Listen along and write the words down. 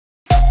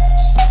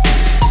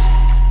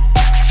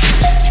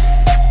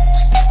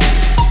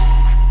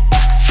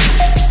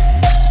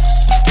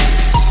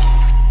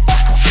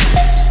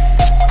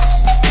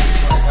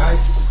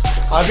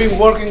been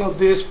working on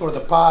this for the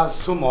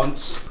past 2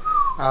 months.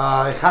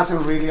 It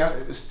hasn't really,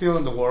 it's still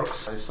in the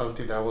works. It's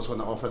something that I was going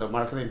to offer the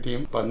marketing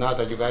team, but now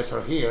that you guys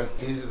are here,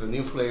 this is the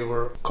new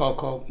flavor,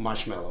 cocoa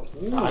marshmallow.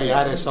 Ooh. I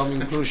added some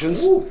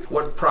inclusions. Ooh.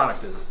 What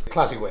product is it?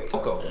 Classic way.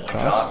 Cocoa. Yeah.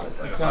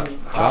 Chocolate.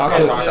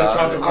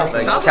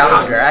 Chocolate.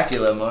 Count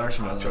Dracula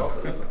marshmallow.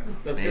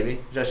 Maybe.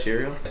 Is that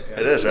cereal?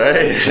 It is,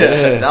 right?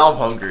 Yeah. Now I'm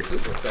hungry.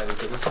 Super excited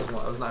because this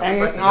was not And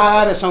expecting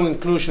I added some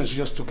inclusions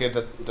just to get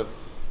the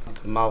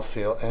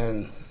mouthfeel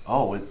and.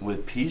 Oh,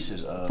 with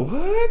pieces of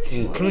What?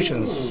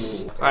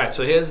 Inclusions. All right,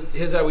 so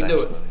here's how we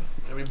do it.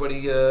 Everybody,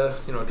 you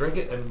know, drink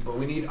it, but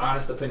we need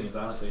honest opinions.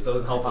 Honestly, it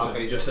doesn't help us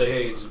if you just say,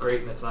 "Hey, it's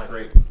great," and it's not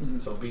great.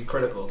 So be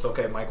critical. It's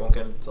okay. Mike won't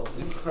get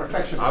insulted.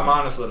 Perfection. I'm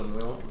honest with him.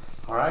 We won't.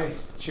 All right,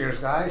 cheers,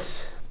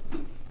 guys.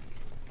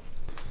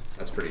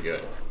 That's pretty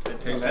good. It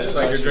tastes just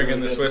like you're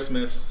drinking the Swiss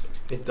Miss.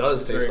 It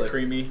does taste Very like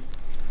creamy.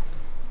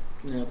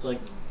 Yeah, it's like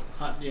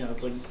hot. Yeah,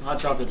 it's like hot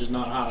chocolate, just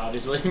not hot,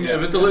 obviously. Yeah,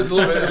 but it's a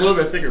little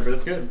bit thicker, but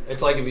it's good.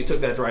 It's like if you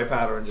took that dry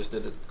powder and just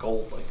did it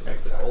cold, like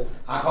Exactly. cold.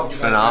 I hope you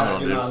guys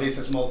Phenomenal, have, at least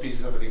a small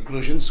pieces of the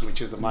inclusions, which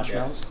is the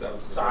marshmallows. Yes,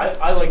 So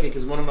I like it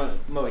because one of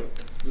my like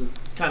the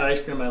kind of ice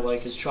cream I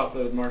like is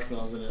chocolate with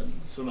marshmallows in it.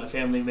 So my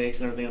family makes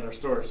and everything at our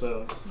store.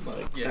 So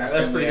like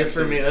that's pretty good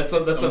for me. That's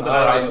something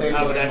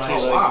I would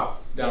actually like. Wow.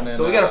 Down in,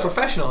 So we got a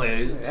professional here.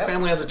 His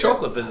family has a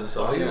chocolate business,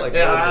 so he like.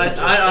 Yeah,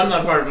 I'm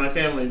not part of my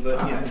family, but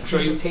yeah. I'm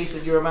sure you've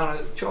tasted your amount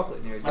of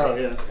chocolate in your day. Oh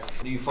yeah.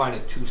 Do you find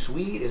it too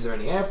sweet? Is there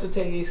any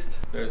aftertaste?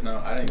 There's no.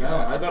 I didn't.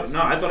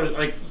 No, I thought it,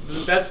 like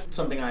that's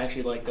something I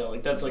actually like though.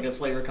 Like that's like a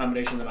flavor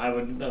combination that I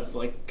would have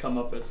like come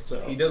up with.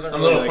 So He doesn't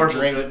I'm really a little partial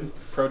drink to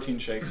it. protein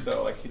shakes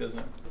though. Like he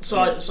doesn't. So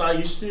I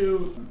used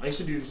to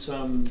do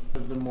some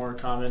of the more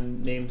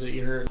common names that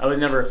you heard. I was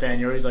never a fan.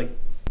 You're always like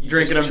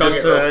drinking them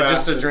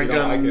just to drink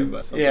them.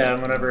 Like it, yeah,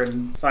 whatever.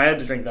 And if I had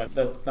to drink that,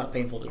 that's not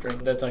painful to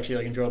drink. That's actually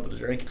like enjoyable to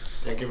drink.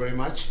 Thank you very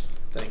much.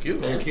 Thank you.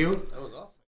 Thank you. That was awesome.